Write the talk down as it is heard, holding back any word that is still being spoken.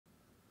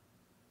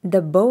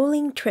The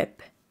bowling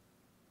trip.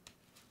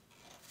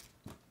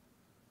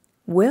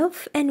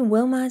 Wilf and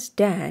Wilma's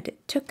dad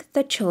took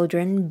the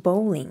children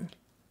bowling.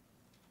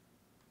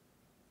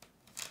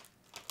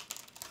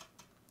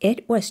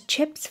 It was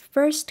Chip's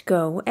first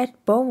go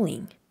at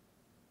bowling.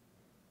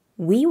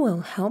 "We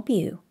will help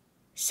you,"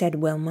 said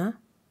Wilma.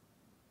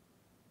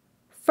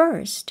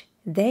 First,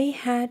 they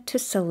had to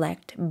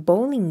select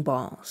bowling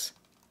balls.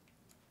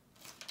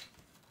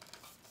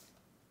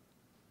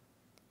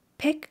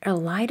 "Pick a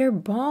lighter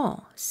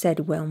ball,"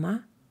 said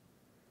Wilma.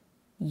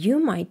 "You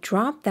might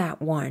drop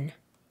that one."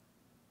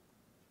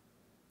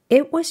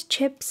 It was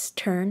Chip's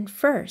turn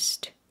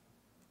first.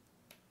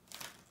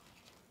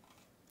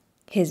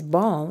 His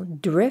ball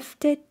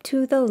drifted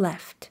to the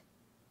left.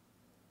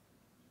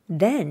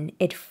 Then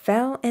it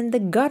fell in the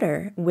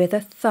gutter with a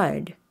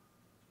thud.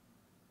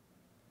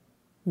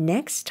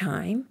 "Next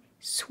time,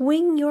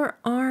 swing your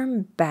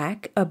arm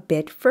back a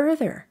bit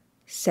further,"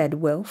 said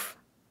Wilf.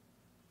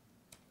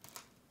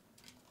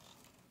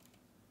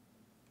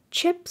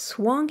 Chip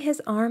swung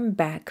his arm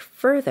back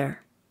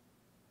further.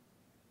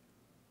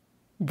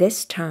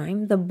 This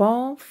time the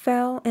ball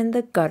fell in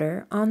the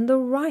gutter on the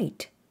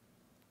right.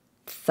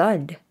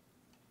 Thud.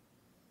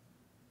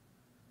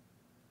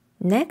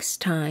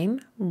 "Next time,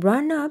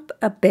 run up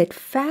a bit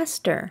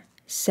faster,"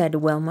 said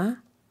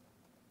Wilma.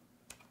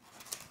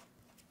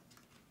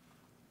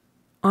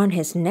 On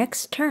his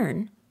next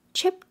turn,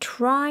 Chip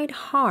tried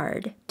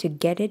hard to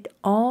get it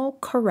all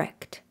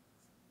correct.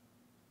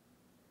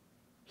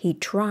 He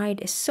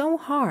tried so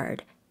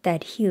hard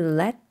that he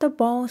let the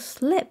ball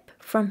slip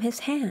from his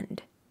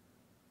hand.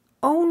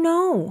 Oh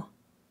no!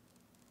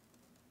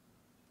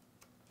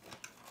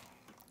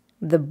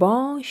 The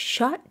ball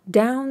shot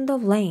down the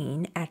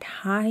lane at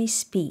high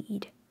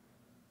speed.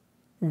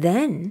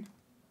 Then,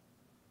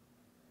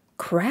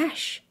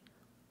 crash!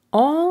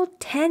 All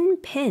 10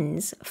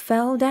 pins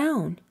fell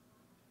down.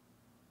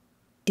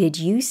 "Did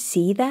you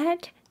see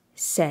that?"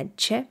 said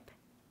Chip.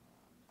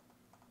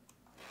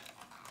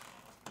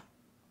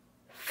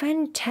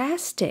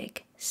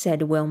 "Fantastic,"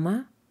 said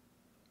Wilma.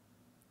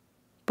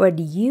 "But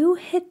you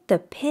hit the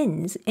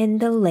pins in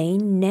the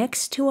lane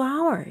next to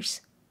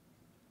ours."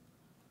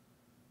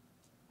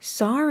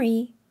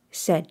 "Sorry,"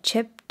 said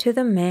Chip to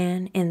the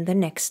man in the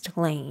next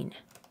lane.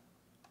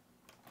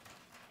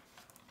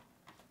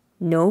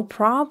 "No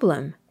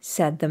problem,"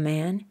 said the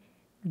man,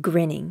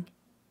 grinning.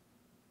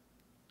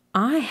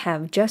 "I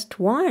have just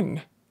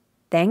won,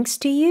 thanks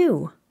to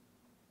you."